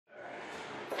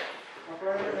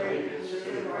pledge allegiance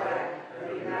to the flag of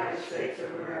the United States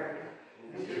of America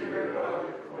and to the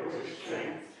republic for which it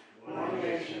stands, one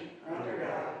nation, under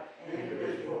God,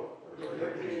 indivisible, with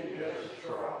liberty and justice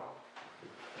for all.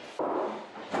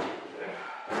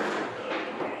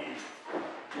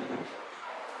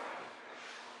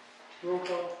 Roll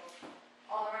call.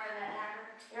 Alderman Hacker.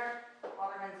 Here.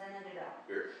 Alderman Zenadino.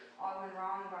 Here. Alderman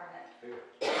Ron Barnett. Here.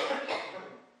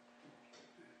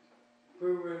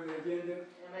 Approval of the agenda.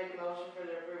 I make a motion for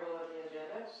the approval of the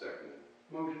agenda. Second.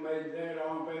 Motion made and seconded.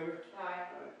 All in favor? Aye.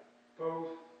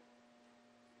 Opposed?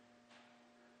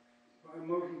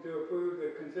 Motion to approve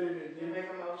the consent I agenda. make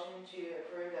a motion to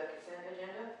approve the consent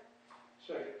agenda.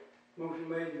 Second. Motion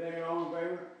made and seconded. All in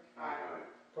favor? Aye.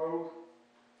 Opposed?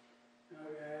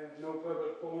 Okay, no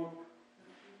public forum.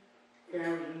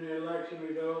 Cameras in the election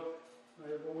results.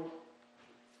 Board.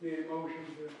 Need a motion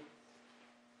to,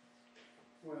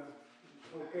 well,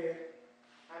 okay.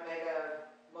 I make a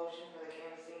motion for the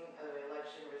canvassing of the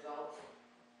election results.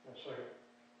 Second.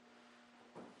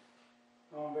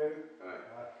 All in favor?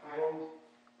 Aye. Opposed?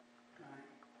 Aye.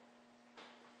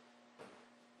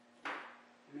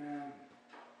 Now,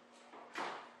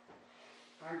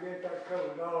 I guess that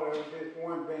covers all of it. Just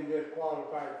one been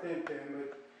disqualified since then,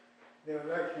 but the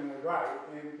election was right.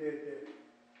 It was just that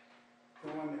the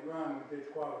one that run was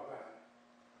disqualified.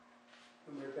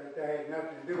 But that had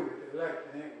nothing to do with the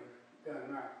election. It was done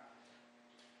right.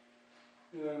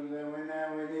 Then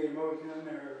we need a motion in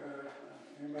there.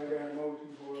 Anybody got a motion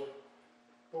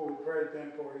for the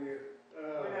president for a year? We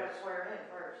gotta swear in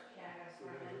first. Yeah, I gotta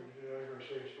swear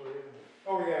in.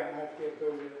 Oh yeah, I skipped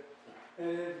over that. That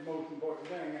is the most important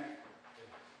thing.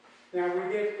 Now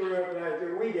we did screw up last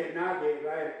year. We did not get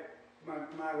right.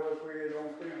 My work we did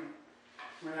on film.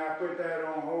 When I put that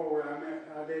on hold,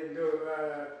 I didn't do it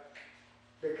right.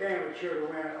 The camera should have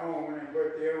went on and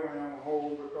put the other one on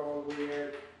hold because we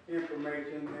had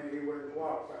information that he wasn't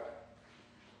qualified.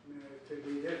 To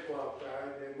be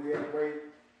disqualified, then we had to wait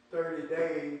 30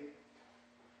 days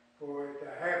for it to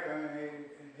happen, and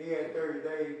he had 30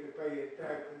 days to pay his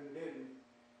taxes and didn't.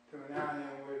 So now then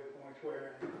we're going to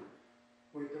swear in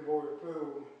with the board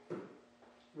approval.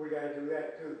 We got to do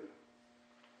that too.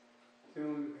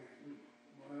 Soon,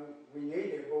 well, we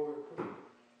need a board approval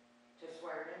Just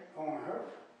swear in. on her.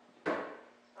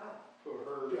 Oh. For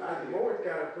her. The board's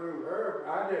got to approve her.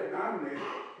 I just nominated,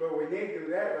 but we need to do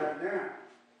that right now.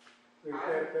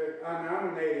 I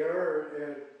nominate her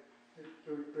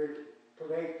to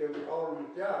take the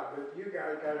alderman's job, but you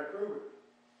guys got to approve it.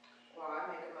 Well,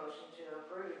 I make a motion to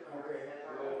approve. Okay. As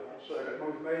our alderman. Second.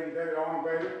 Motion made and seconded. All in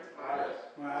favor? Aye.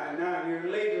 Well, now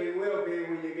you legally will be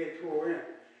when you get sworn in.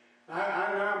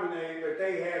 I nominate, but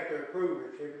they have to approve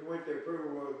it. It's with the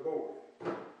approval of the board.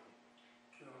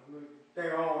 They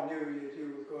all knew that you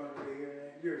was going to be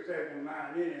here. You're second in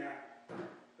line anyhow.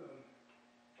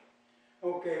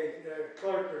 Okay, the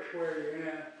clerk will swear you in.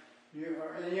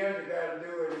 And you have got to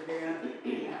do it again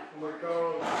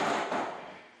because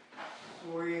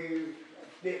we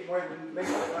wasn't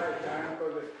making it last time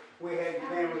because we had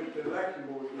to deal with the election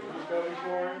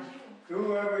board.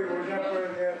 Whoever was up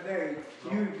there that day,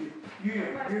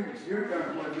 you're going to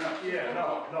put it up. Yeah,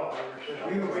 no, I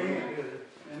understand. You were in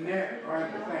and that right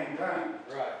at the same time.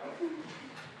 Right.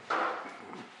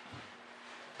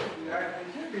 There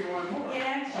should be one more.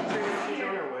 Yeah, She's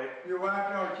on her way. Your wife,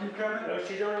 no, she's coming? No,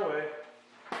 she's on her way.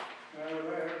 Let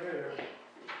her get her.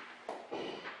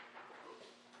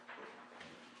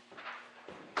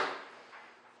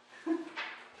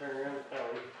 Turn around,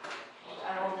 Ellie.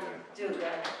 I don't do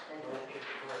that.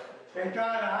 They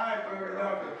try to hide from her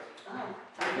daughter.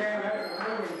 They can't have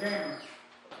a moving camera.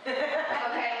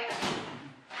 Okay.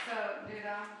 So, dude,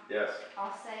 Yes.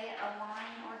 I'll say a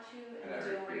line or two and And I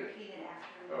you'll repeat it. repeat it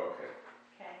after me. Okay.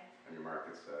 Okay. And your mark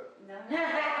is set. No.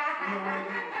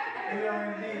 You don't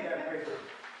even need that paper.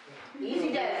 Easy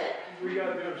does it. We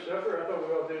gotta do them separate? I thought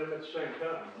we all did them at the same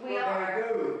time. We Well, are. they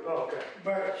do. Oh, okay.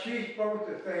 But she's supposed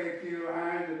to say a few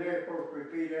lines and they're supposed to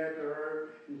repeat after her.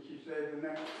 And she says the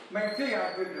name. Make see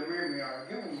how good the memory are.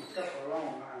 Give them a couple of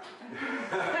long lines.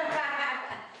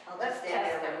 Let's stand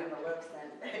there and read my lips then.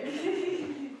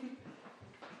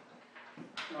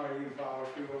 Oh, you can follow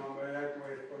through on, but that's the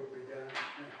way it's supposed to be done.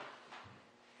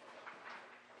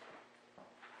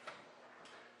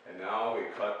 And now we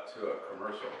cut to a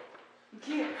commercial.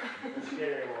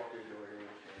 Scary walk through the door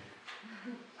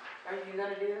here. Are you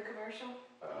gonna do the commercial?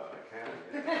 I can.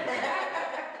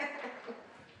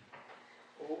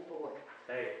 Oh, boy.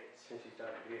 Hey, since you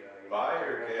talking to you, Buy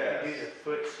or gas? You do the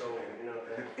foot sole, you know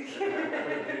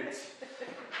that. Boots.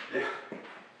 Yeah.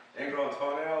 Ingrown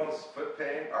toenails, foot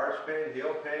pain, arch pain,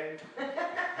 heel pain.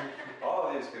 All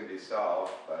of these can can be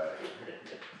solved by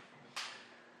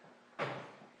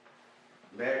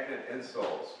magnet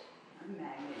insoles.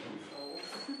 Magnet souls.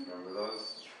 Remember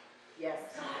those? Yes.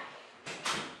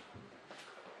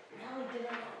 No, he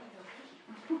didn't.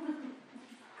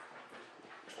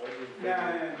 Now,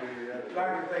 like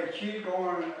I say, she's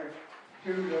going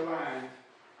to the line,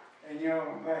 and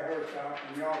y'all let her stop,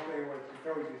 and y'all say what she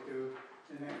told you to,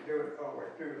 and then do it all the way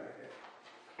through like that.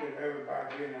 Get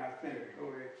everybody in, I think, go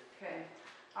ahead. Okay.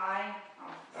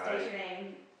 I'll state your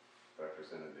name.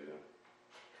 Representative.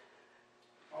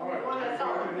 All right, Well, that's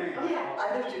all. what's your name? Yeah,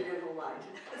 I thought you did the line.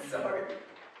 Sorry.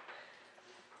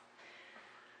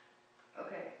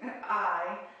 Okay.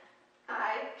 I,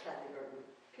 Kathy Burton,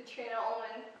 Katrina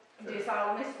Ullman, Do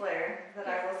solemnly swear that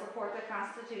I will support the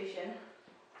Constitution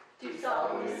do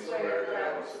solemnly swear that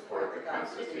I will support the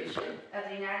Constitution of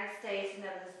the United States and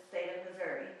of the state of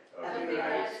Missouri, Of the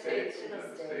United States and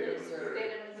of the state of Missouri.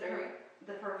 state of Missouri,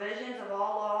 the provisions of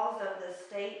all laws of the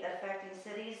state affecting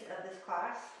cities of this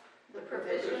class, the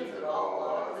provisions of all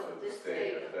laws of this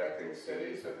state affecting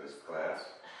cities of this class,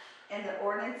 and the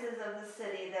ordinances of the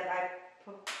city that I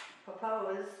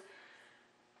propose,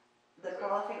 the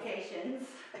qualifications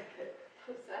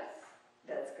possess,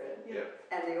 that's good. Yep.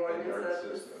 And the and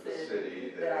ordinances of the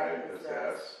city that I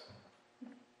possess,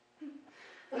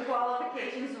 the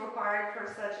qualifications required for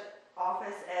such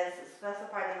office as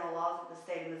specified in the laws of the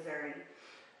state of Missouri,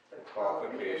 The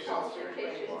qualifications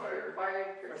qualifications required required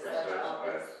for such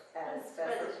office as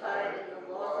specified in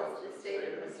the laws of the state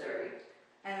of Missouri,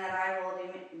 and that I will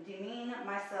demean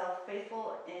myself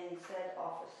faithful in said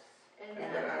office. and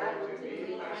that I will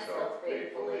demean myself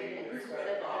faithfully in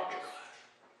said office.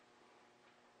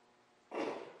 All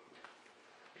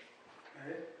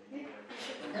right.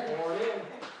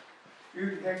 You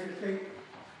can take your seat.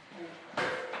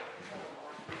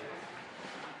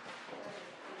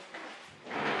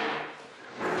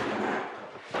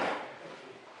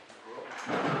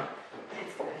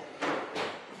 It's good.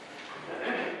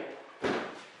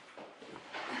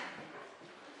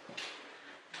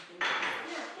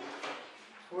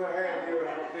 We'll have your,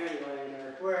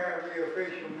 we'll have your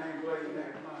official name later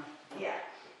next month. Yeah.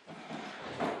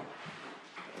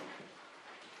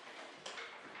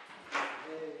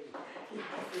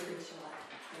 Good shot.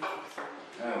 Thank you so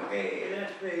much. Okay,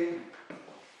 let's see.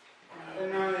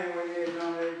 And now then we get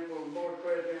nominated for board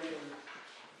president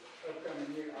for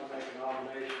upcoming year. I'll make a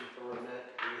nomination for Annette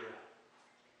to be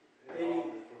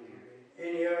the.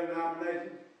 Any other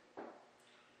nominations?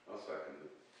 I'll second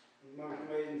it. Motion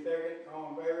made in second, all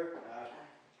in favor?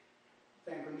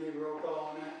 Think we need a roll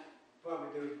call on that? Probably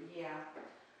do. Yeah.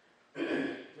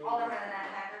 Alderman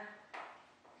Annette Hacker.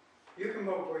 You can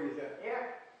vote for yourself.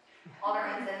 Here.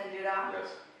 Alderman Zenna Duda. Yes.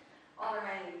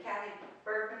 Alderman Kathy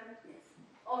Burton. Yes.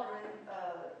 Alderman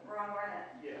Ron Barnett.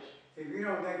 Yes. If you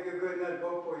don't think you're good enough to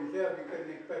vote for yourself, you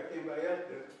couldn't expect anybody else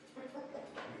to.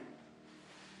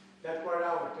 That's what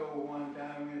I was told one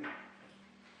time, and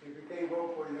if you can't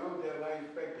vote for your own self, I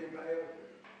expect anybody else to.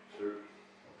 Sure.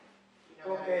 You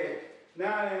know how to- Okay,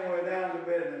 now then we're down to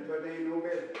business, but there ain't no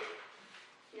business.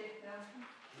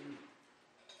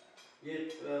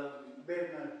 It's,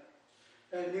 business,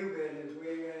 and new business, we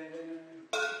ain't got anything.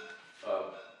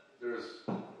 There's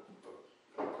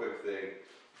a quick thing,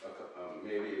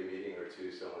 maybe a meeting or two,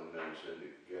 someone mentioned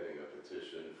getting a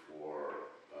petition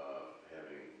for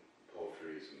having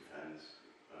poultry and hens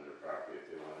on their property if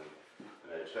they wanted. And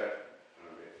I checked,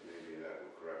 maybe that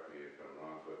will correct me if I'm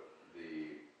wrong, but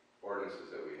the ordinances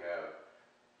that we have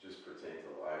just pertain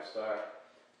to livestock,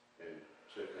 and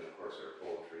chicken, of course, are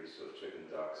poultry, so chicken,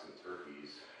 ducks, and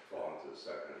turkeys fall into the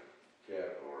second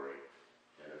category.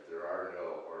 And if there are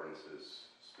no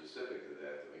ordinances specific to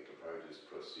that, then we could probably just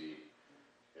proceed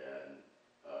and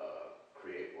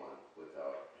create one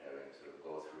without having to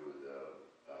go through the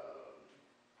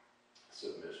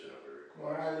submission of a request.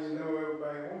 Well, how do you know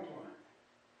everybody wants one?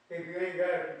 If you ain't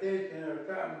got a petition or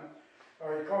something,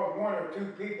 or because one or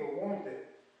two people want it,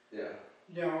 Yeah,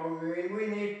 you know, we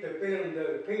need the feelings of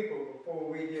the people before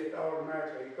we just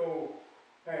automatically go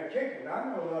have chickens. I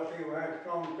know a lot of people have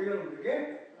strong feelings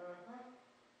against it.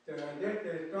 So just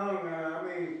as strong, I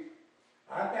mean,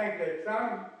 I think that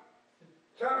some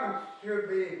should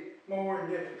be more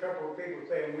than just a couple of people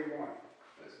saying we want it.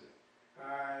 I see.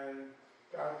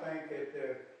 I think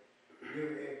that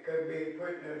it could be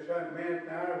put in some minutes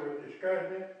now, we're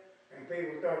discussing it, and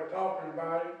people start talking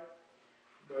about it.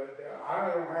 But I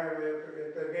don't have,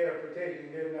 if they get a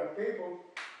petition, get enough people,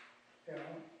 you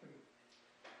know,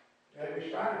 that'd be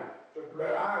fine.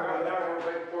 But I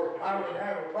would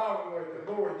have a problem with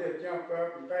the board just jump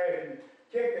up and passing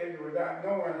chickens without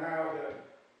knowing how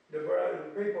the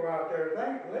the people out there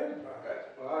think live by. Gotcha.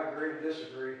 Well, I agree and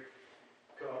disagree,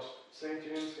 because St.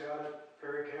 James got it,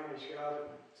 Perry County's got it.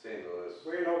 St. Louis.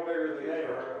 We're no bigger than they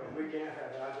are, and we can't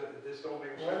have that, it just don't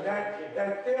make sense. Well,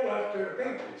 that's still up to the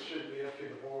people. It should be up to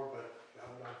the board, but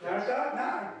I'm not. Now, it's not,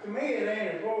 now, to me, it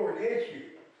ain't a board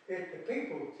issue, it's the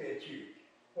people's issue,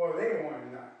 what they want to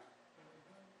know.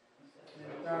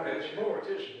 It's not a board.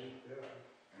 Petition, yeah.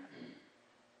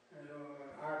 And,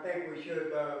 I think we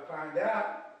should, find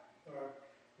out,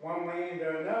 one way and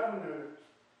another,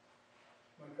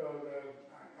 because,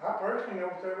 I personally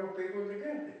know several people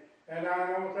against it, and I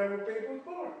know several people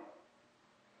for it.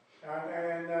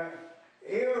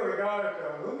 Irregardless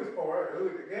of who's for it,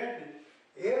 who's against it,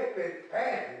 if it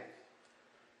passes,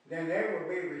 then there will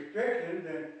be restrictions,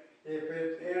 and if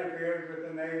it interferes with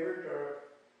the neighbors or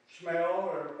smell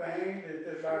or things, it's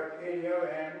just like any other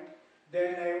animal,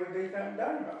 then there would be something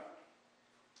done about it.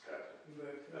 Gotcha.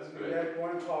 But, That's I mean, good. that's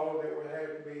one clause that would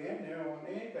have to be in there on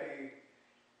anything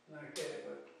like that,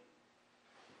 but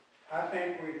I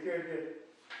think we should just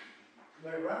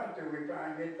let it run till we try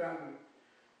and get something,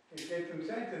 and get some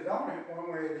senses on it,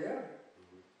 one way or the other.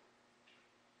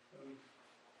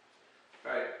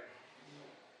 Alright,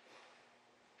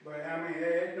 But I mean,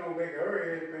 it's no big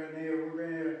hurry, it's been here, we've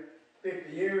been here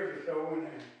 50 years or so, and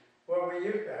well, we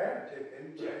used to have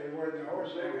chickens, but it wasn't a Or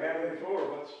horse. say we had it before,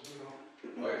 what's, you know.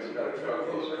 like, we got a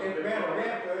truckload. It's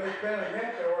been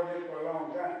against the ordinance for a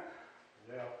long time.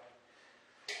 Yeah.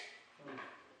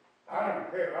 I don't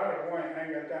care, I don't want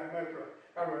anything got that much,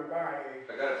 I would buy a.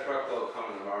 I got a truckload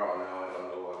coming tomorrow, now I don't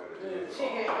know what I'm gonna do.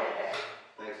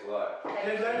 Thanks a lot.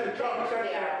 Just let the truck sit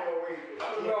there for a week.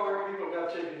 You know, where people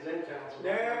got chickens in town, so.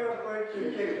 Never put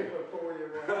your chicken before you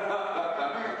run.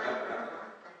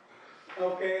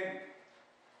 Okay,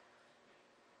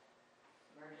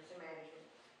 Emergency management.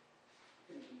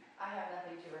 I have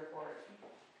nothing to report.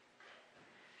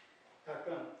 how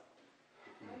come?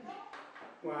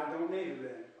 Well, I don't need it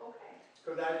then, Okay.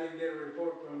 because I didn't get a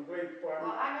report from the police Well,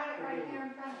 department. I got it right here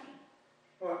in front of me.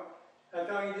 What? I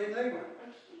thought you didn't leave one.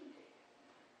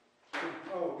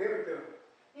 Oh, give it to him.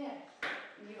 Yes.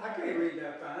 I can't read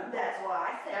that fine. That's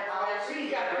why I said, That's I'll why read she's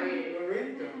gotta it. read it. Well, read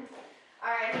it to him. All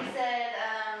right, he said,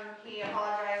 he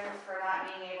apologizes for not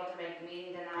being able to make the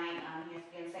meeting tonight. He has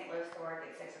to be in St. Louis to work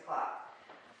at 6 o'clock.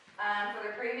 For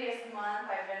the previous month,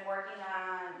 I've been working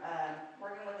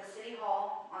with the city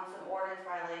hall on some ordinance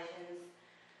violations.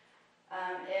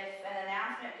 If an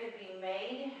announcement could be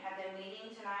made at the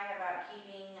meeting tonight about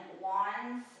keeping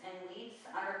lawns and weeds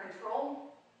under control,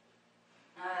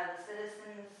 the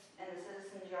citizens in the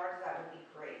citizens' yards, that would be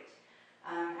great.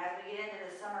 As we get into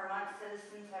the summer months,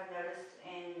 citizens have noticed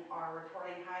and are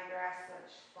reporting high grass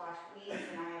 / weeds,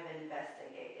 and I have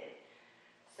investigated.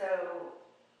 So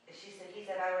he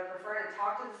said, I would prefer to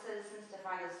talk to the citizens to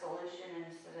find a solution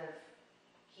instead of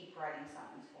keep writing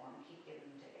summons for them, keep giving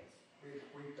them tickets.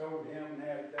 We told him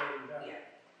that, Yeah.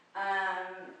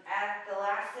 At the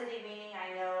last city meeting,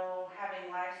 I know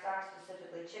having livestock,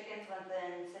 specifically chickens,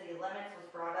 within city limits was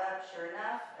brought up. Sure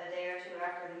enough, a day or two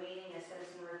after the meeting, a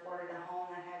citizen reported a home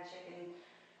that had a chicken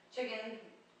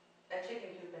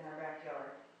coop in their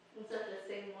backyard. Was that the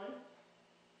same one?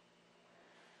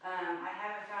 I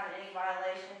haven't found any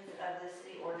violations of the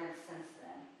city ordinance since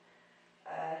then.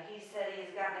 He said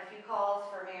he's gotten a few calls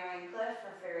for Marion Cliff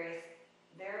for various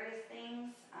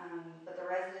things, but the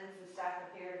residents and staff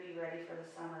appear to be ready for the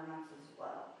summer months as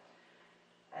well.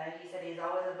 He said he's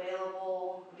always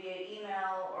available via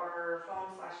email or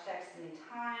phone / text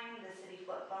anytime. The city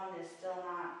flip phone is still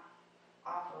not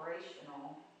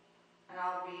operational, and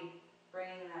I'll be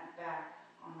bringing that back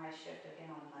on my shift again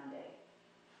on Monday.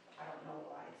 I don't know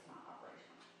why it's not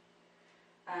operational.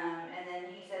 And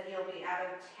then he said he'll be out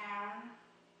of town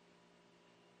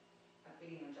at the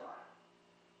beginning of July.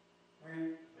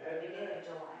 When, Beginning of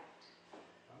July.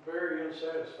 I'm very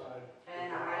unsatisfied.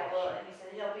 And he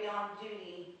said he'll be on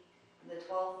duty the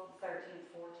 12th, 13th,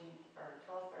 14th, or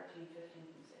 12th, 13th,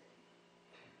 15th, and 16th.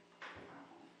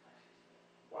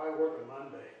 Why work on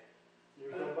Monday?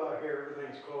 There's nobody here,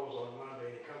 everything's closed on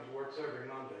Monday, he comes, works every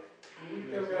Monday. we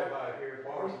still There's got, nobody here,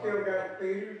 bars. we still got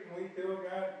feeders, we still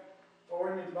got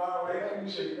ordinance Yeah, you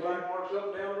violations. see the black marks up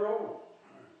and down the road.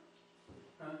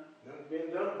 Huh? Nothing's being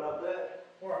done about that.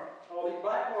 What? All these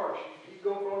black marks, you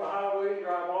go from the highway,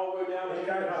 drive all the way down You the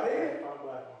gotta see highway, it. and find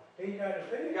black marks. He got to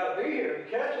see You it. gotta be here to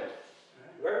catch them.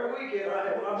 Every weekend I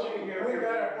have my machine here. We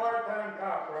got a part-time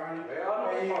cop, Ronnie, Yeah, I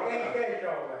know and you it's can't part-time. catch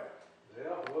all that.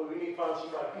 Yeah, well, we need to find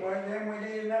somebody. Well, then we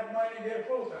need enough money to get a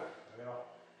full-time. Yeah,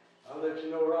 I'll let you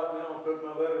know right now, I'm putting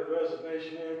my letter of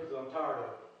resignation in, because I'm tired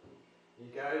of it. You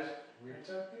guys, we've It's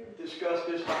up to you. discussed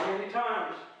this how many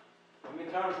times? How many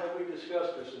times have we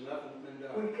discussed this and nothing's been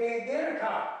done? We can't get a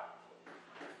cop.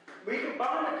 We can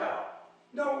find a cop.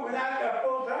 No, without a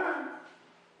full time.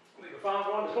 We can find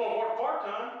one that's gonna work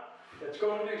part-time, that's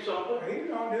gonna do something. He's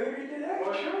gonna do it today.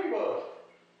 Well, sure he was.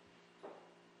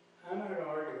 I'm not gonna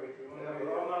argue with you. Yeah,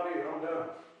 but I'm not either, I'm done.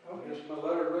 Okay. Just my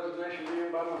letter of resignation to you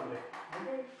by Monday.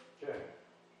 Okay, Okay.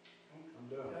 I'm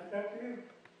done. that's up to you.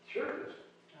 Sure it is.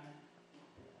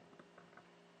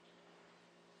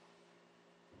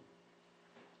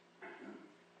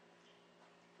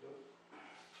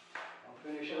 I'll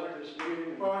finish up this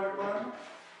meeting. Fire department?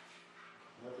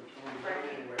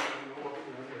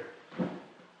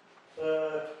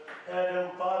 Had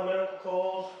them 5 medical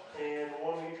calls and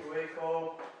 1 mutual aid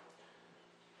call.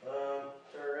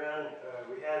 Turn around,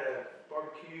 we had a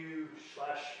barbecue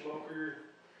 / smoker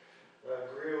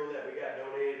grill that we got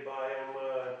donated by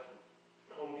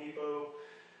Home Depot.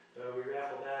 We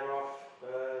raffled that off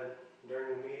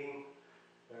during the meeting,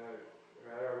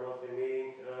 at our monthly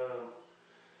meeting.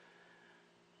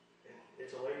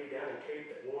 It's a lady down in Cape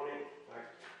that won it. I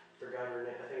forgot her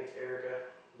name. I think it's Erica,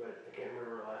 but I can't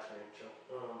remember her last name. So,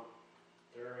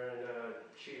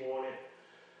 she won it.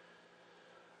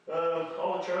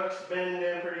 All the trucks been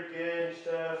doing pretty good and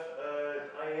stuff.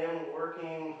 I am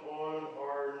working on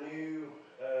our new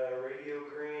radio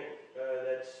grant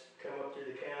that's come up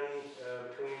through the county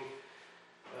between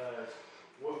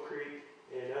Wolf Creek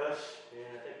and us,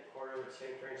 and I think part of it's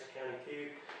St. Francis County too.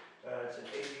 It's an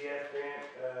ABF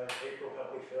grant. April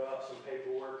helped me fill out some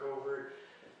paperwork over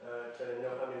it to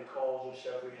know how many calls and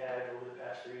stuff we had over the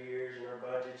past 3 years and our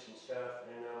budgets and stuff.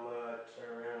 And I'll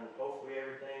turn around, hopefully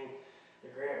everything, the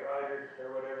grant writer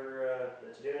or whatever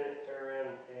that's doing it, turn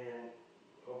around and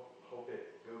hope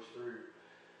it goes through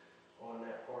on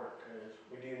that part, because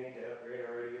we do need to upgrade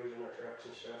our radios in our trucks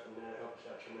and stuff, and that helps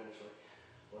out tremendously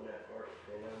on that part.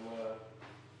 And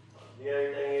the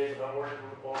other thing is I'm working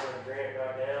on a grant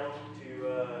right now to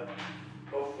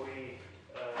hopefully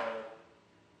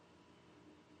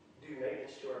do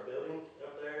maintenance to our building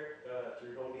up there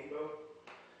through Home Depot.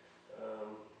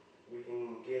 We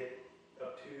can get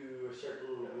up to a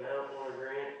certain amount on a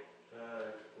grant.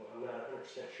 I'm not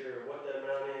 100% sure what the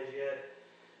amount is yet,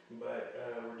 but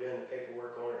we're doing the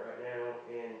paperwork on it right now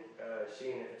and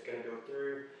seeing if it's going to go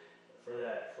through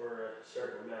for a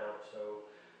certain amount. So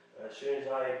as soon as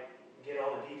I get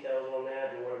all the details on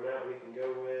that and what amount we can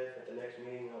go with at the next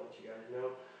meeting, I'll let you guys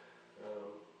know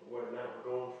what amount we're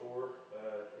going for.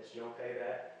 It's no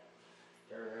payback.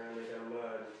 Turn around,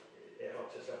 it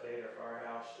helps us update our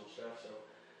firehouse and stuff. So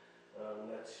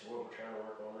that's what we're trying to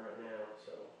work on right now.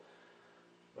 So,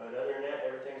 but other than that,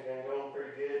 everything's been going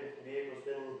pretty good. The vehicle's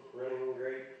been running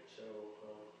great. So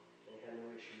ain't had no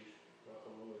issues. Knock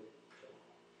on wood. So.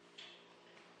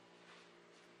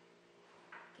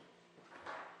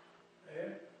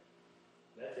 Yeah,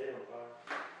 That's it on fire.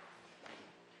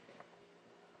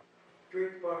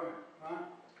 street department, huh?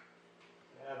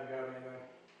 Haven't got anything.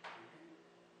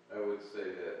 I would say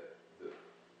that the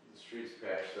street's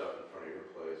patched up in front of your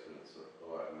place, and it's a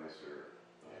lot nicer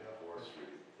on Yeah. 4th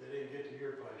Street. They didn't get to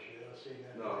your place yet, I've seen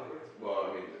that. No,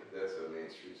 well, I mean, that's a main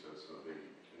street, so it's no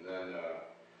biggie. And then,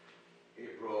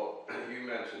 April, you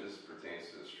mentioned this pertains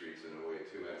to the streets in a way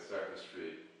too. At 2nd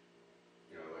Street,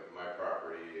 you know, like my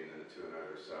property and then the two on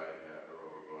either side are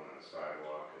overgrown on a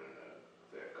sidewalk, and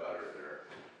that gutter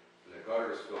there. And the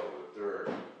gutter's filled with dirt.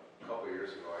 A couple of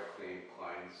years ago, I cleaned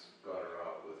Klein's gutter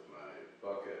out with my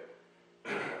bucket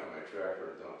on my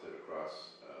tractor and dumped it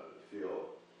across the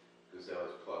field, because that was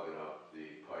plugging up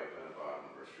the pipe on the bottom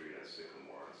of our street on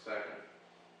Sycamore and 2nd.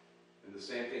 And the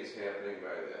same thing's happening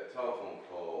by that telephone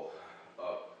pole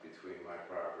up between my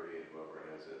property and whoever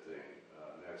has that thing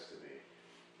next to me.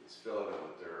 It's filled in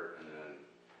with dirt, and then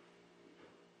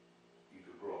you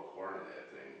could grow corn in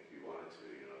that thing if you wanted to,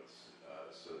 you know.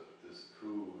 So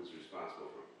who is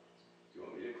responsible for, do you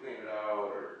want me to clean it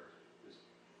out, or is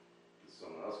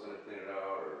someone else gonna clean it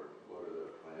out, or what are the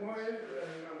plans? What is it?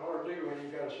 It's hard to do when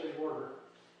you got a city worker.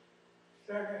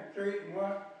 2nd Street and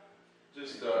what?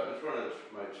 Just in front of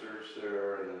my church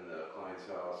there, and then the Klein's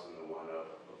house, and the one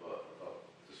up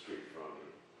the street from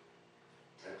me.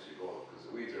 Actually, both, because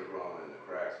the weeds are growing in the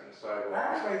cracks in the sidewalk.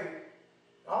 Actually,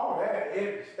 all that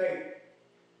is the state.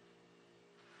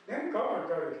 Them covers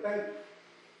are the state.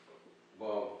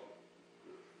 Well,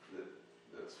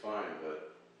 that's fine,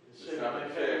 but The it's city not been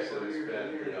maintains fixed, for and it's years and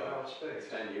been, years you know, without space.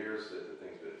 10 years that the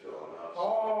thing's been filling up.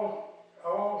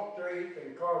 All streets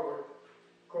and culverts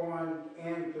going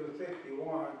into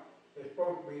 61 is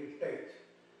supposed to be the state's.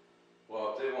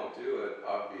 Well, if they won't do it,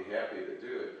 I'll be happy to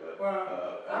do it, but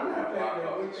Well, I I'm don't not want to block saying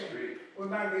that off we the can, street. we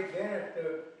might get Dennis to,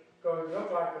 cause it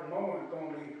looks like the mowing's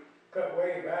gonna be cut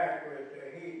way back with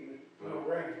the heat and no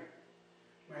rain.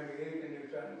 Maybe he can do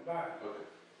something about it. Okay.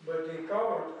 But the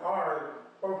culverts are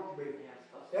supposed to be,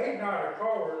 there's not a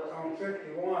culvert on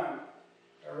 51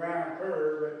 around the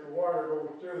curve, but the water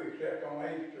goes through except on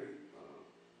 8th Street.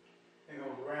 It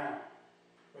goes around,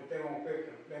 but they won't fix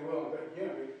them. They will, but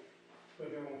generally, but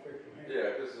they won't fix them here.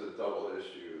 Yeah, this is a double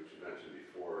issue, which you mentioned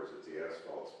before, is that the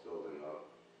asphalt's building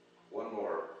up. One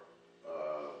more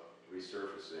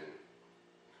resurfacing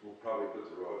will probably put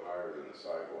the road higher than the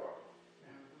sidewalk.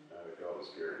 I can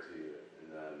almost guarantee it. And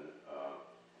then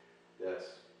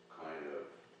that's kind of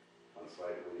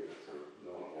unsightly, and it's a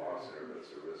known loss there, but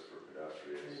it's a risk for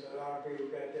pedestrians. And a lot of people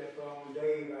got that phone,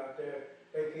 Dave out there,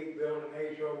 they keep building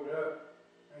H Road up,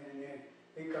 and then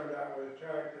he comes out with a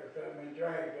tractor or something and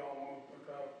drags almost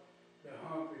because the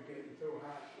hump is getting so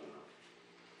high.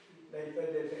 They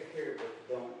said they take care of it,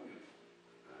 but don't.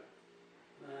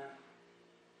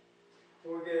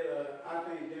 We'll get, I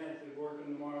think Dennis is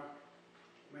working tomorrow.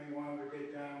 Maybe one of a good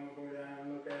time, we'll go down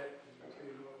and look at it and see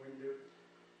what we can do.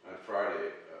 On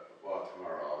Friday, well,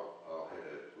 tomorrow, I'll hit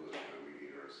it with a weed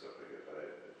eater and stuff like that, but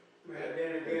But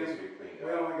then it needs again, to be cleaned we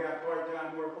up. only got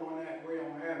part-time work on that, we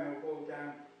don't have no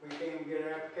full-time, we can't even get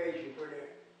an application for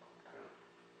that.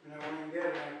 You know, we didn't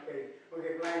get an application, we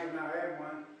get blamed for not having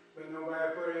one, but nobody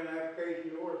put in an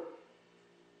application to work.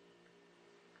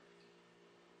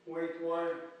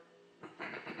 Wastewater,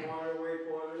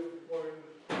 wastewater,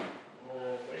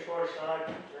 Wastewater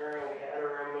side, we had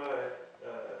our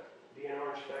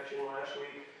DNR inspection last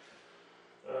week.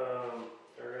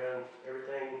 Around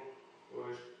everything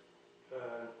was,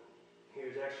 he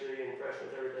was actually impressed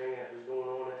with everything that was going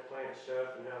on at the plant and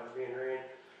stuff and how it was being ran.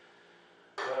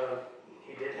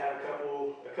 He did have a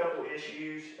couple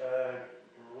issues.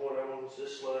 One of them was the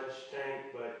sludge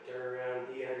tank, but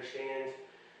he understands.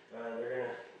 They're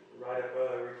gonna write up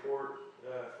a report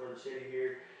for the city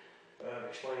here,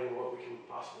 explaining what we can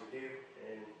possibly do,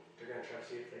 and they're gonna try to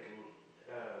see if they can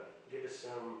give us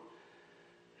some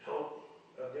help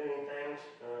of doing things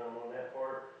on that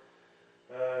part.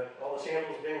 All the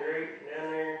samples have been great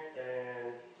down there,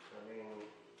 and I mean,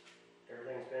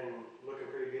 everything's been looking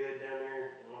pretty good down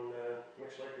there on the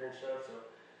mixed liquor and stuff, so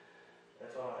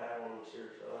that's all I have on the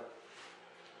sewer side.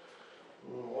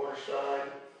 On the water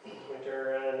side, we turned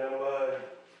around and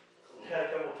had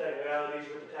a couple technicalities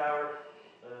with the tower,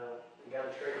 got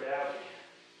them straightened out,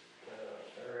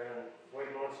 around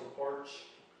waiting on some parts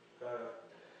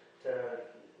to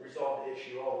resolve the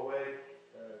issue all the way,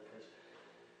 because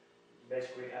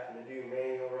basically having to do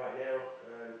manual right now,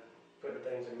 putting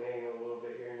things in manual a little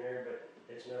bit here and there, but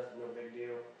it's nothing, no big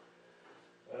deal.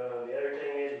 The other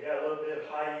thing is we got a little bit of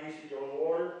high usage on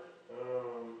water.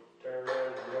 Turn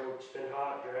around, I know it's been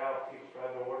hot, drought, people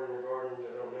probably been watering their gardens,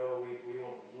 I don't know, we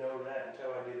won't know that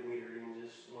until I do the meter readings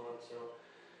this month, so,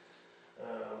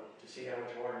 to see how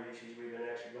much water usage we've been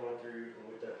actually going through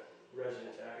with the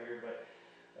residents out here, but,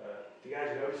 if you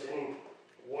guys notice any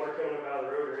water coming up out of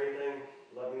the road or anything,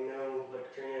 let me know, let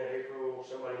Katrina, April,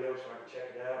 somebody knows so I can check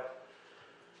it out,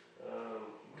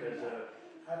 because,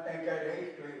 I think that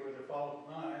 8th Street was a fault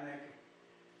of mine, I think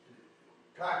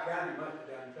Tri-County must have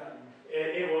done something.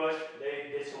 It was.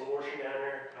 They did some washing down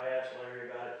there. I asked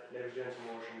Larry about it. They was doing some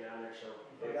washing down there, so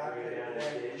But they I put it think down in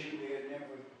that the ditch. you did, and then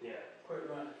we Yeah. quit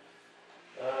running.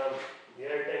 The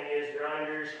other thing is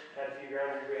grinders. Had a few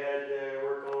grinders we had to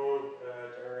work on,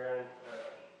 turn around.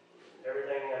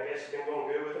 Everything, I guess, has been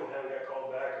going good with them. Haven't got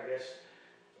called back. I guess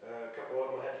a couple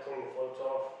of them I had to clean the floats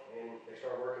off, and they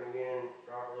started working again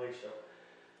properly, so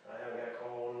I haven't got a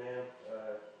call on them.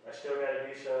 I still got to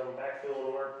do some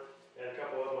backfilling work. And a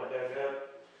couple of them I dug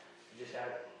up, just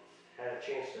had a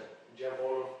chance to jump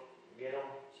on them, get them,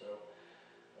 so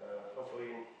hopefully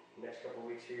in the next couple of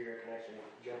weeks here I can actually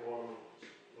jump on them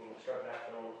and start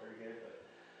backfilling them pretty good, but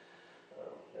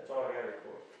that's all I got to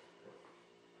report.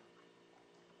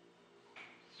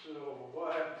 So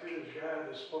what happened to this guy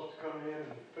that's supposed to come in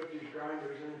and put these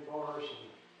grinders in for us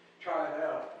and try it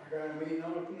out? I got a meeting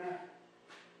on it tonight,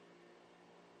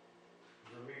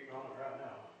 We're meeting on it right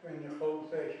now. in the closed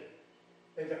session.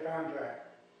 It's a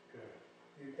contract, Good.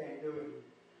 you can't do it,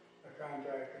 a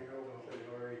contract can So oversee.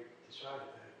 they've already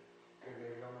decided that. Okay,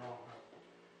 maybe I'm wrong.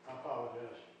 I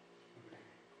apologize.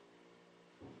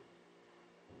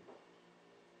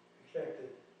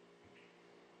 Accepted.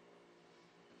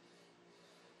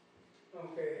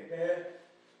 Okay, Dad,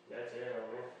 That's it on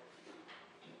there.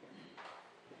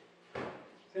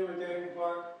 cemetery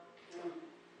park,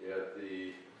 Yeah,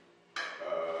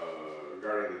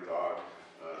 regarding the dog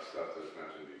stuff that's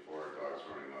mentioned before, dogs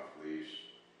running off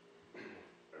leash,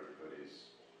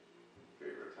 everybody's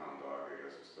favorite town dog, I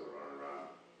guess, is still running around.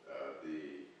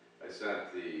 I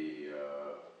the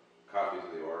copies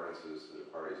of the ordinances to the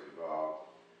parties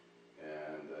involved,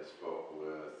 and I spoke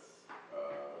with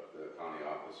the county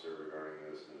officer regarding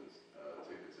this, and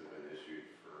tickets have been issued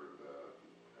for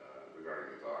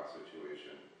regarding the dog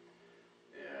situation,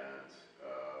 and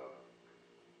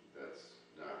that's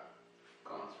not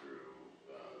gone through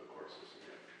the court system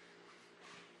yet.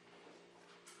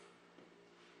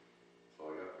 That's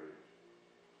all I got for you.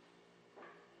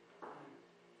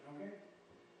 Okay.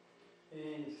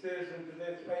 Any citizen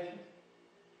participation?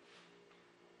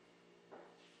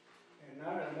 And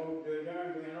now, I move to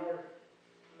adjourn, be in order.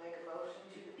 Make a motion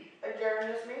to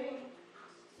adjourn this meeting.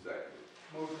 Second.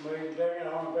 Motion made, second,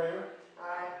 all in favor?